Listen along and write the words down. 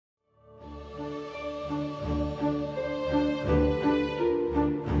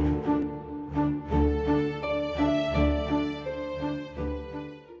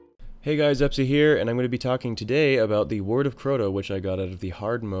Hey guys, Epsy here, and I'm going to be talking today about the Word of Crota, which I got out of the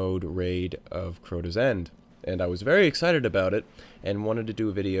hard mode raid of Crota's End. And I was very excited about it, and wanted to do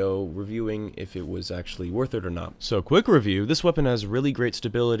a video reviewing if it was actually worth it or not. So, quick review, this weapon has really great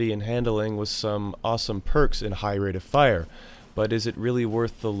stability and handling with some awesome perks and high rate of fire, but is it really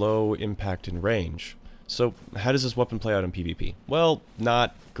worth the low impact and range? So, how does this weapon play out in PvP? Well,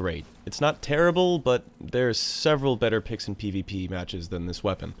 not great. It's not terrible, but there's several better picks in PvP matches than this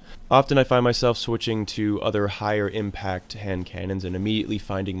weapon. Often I find myself switching to other higher impact hand cannons and immediately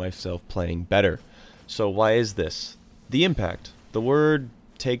finding myself playing better. So why is this? The impact. The Word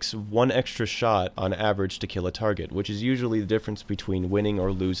takes one extra shot on average to kill a target, which is usually the difference between winning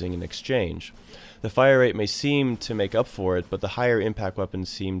or losing in exchange. The fire rate may seem to make up for it, but the higher impact weapons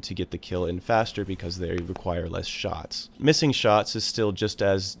seem to get the kill in faster because they require less shots. Missing shots is still just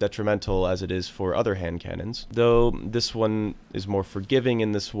as detrimental as it is for other hand cannons. Though this one is more forgiving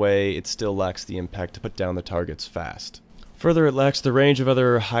in this way, it still lacks the impact to put down the targets fast. Further, it lacks the range of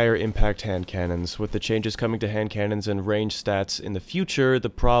other higher impact hand cannons. With the changes coming to hand cannons and range stats in the future, the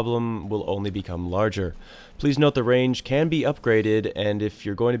problem will only become larger. Please note the range can be upgraded, and if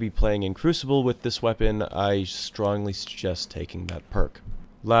you're going to be playing in Crucible with this weapon, I strongly suggest taking that perk.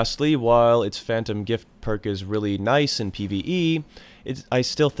 Lastly, while its Phantom Gift perk is really nice in PvE, I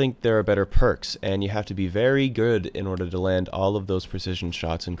still think there are better perks, and you have to be very good in order to land all of those precision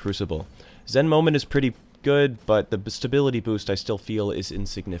shots in Crucible. Zen Moment is pretty good, but the stability boost I still feel is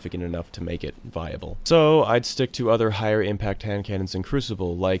insignificant enough to make it viable. So I'd stick to other higher impact hand cannons in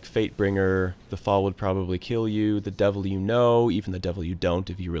Crucible, like Fatebringer, The Fall Would Probably Kill You, The Devil You Know, even The Devil You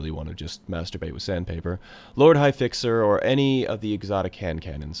Don't if you really want to just masturbate with sandpaper, Lord High Fixer, or any of the exotic hand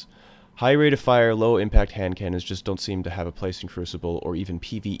cannons. High rate of fire, low impact hand cannons just don't seem to have a place in Crucible or even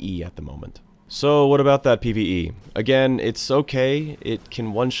PvE at the moment. So what about that PvE? Again, it's okay, it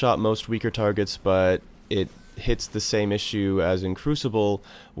can one-shot most weaker targets, but it hits the same issue as in Crucible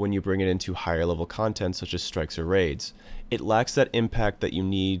when you bring it into higher level content such as strikes or raids. It lacks that impact that you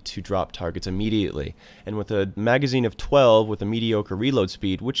need to drop targets immediately, and with a magazine of 12 with a mediocre reload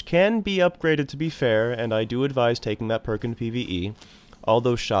speed, which can be upgraded to be fair, and I do advise taking that perk in PvE, all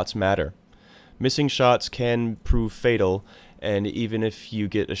those shots matter. Missing shots can prove fatal, and even if you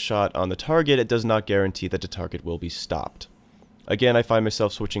get a shot on the target, it does not guarantee that the target will be stopped. Again, I find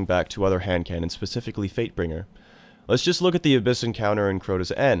myself switching back to other hand cannons, specifically Fatebringer. Let's just look at the Abyss encounter in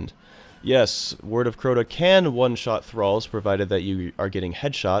Crota's End. Yes, Word of Crota can one-shot thralls, provided that you are getting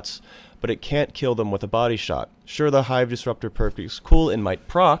headshots, but it can't kill them with a body shot. Sure, the Hive Disruptor perk is cool and might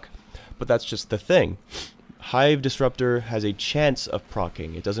proc, but that's just the thing. Hive Disruptor has a chance of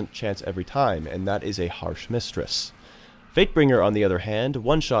proccing. It doesn't chance every time, and that is a harsh mistress. Fatebringer, on the other hand,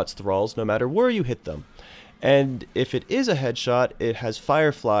 one-shots thralls no matter where you hit them. And if it is a headshot, it has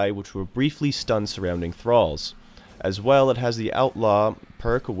Firefly, which will briefly stun surrounding thralls. As well, it has the Outlaw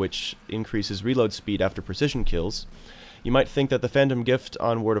perk, which increases reload speed after precision kills. You might think that the Phantom Gift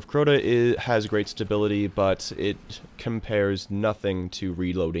on Word of Crota has great stability, but it compares nothing to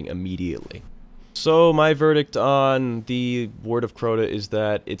reloading immediately. So my verdict on the Word of Crota is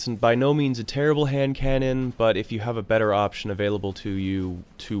that it's by no means a terrible hand cannon, but if you have a better option available to you,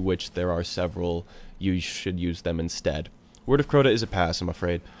 to which there are several, you should use them instead. Word of Crota is a pass, I'm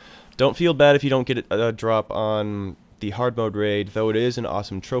afraid. Don't feel bad if you don't get a drop on the hard mode raid, though it is an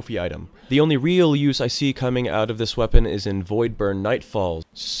awesome trophy item. The only real use I see coming out of this weapon is in Voidburn Nightfalls.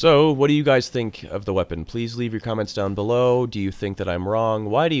 So, what do you guys think of the weapon? Please leave your comments down below. Do you think that I'm wrong?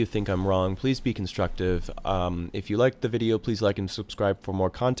 Why do you think I'm wrong? Please be constructive. If you liked the video, please like and subscribe for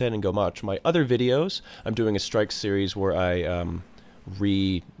more content and go watch my other videos. I'm doing a strike series where I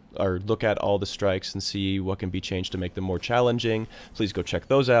look at all the strikes and see what can be changed to make them more challenging. Please go check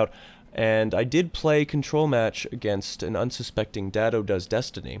those out. And I did play Control Match against an unsuspecting Dado Does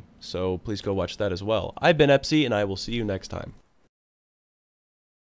Destiny, so please go watch that as well. I've been Epsy, and I will see you next time.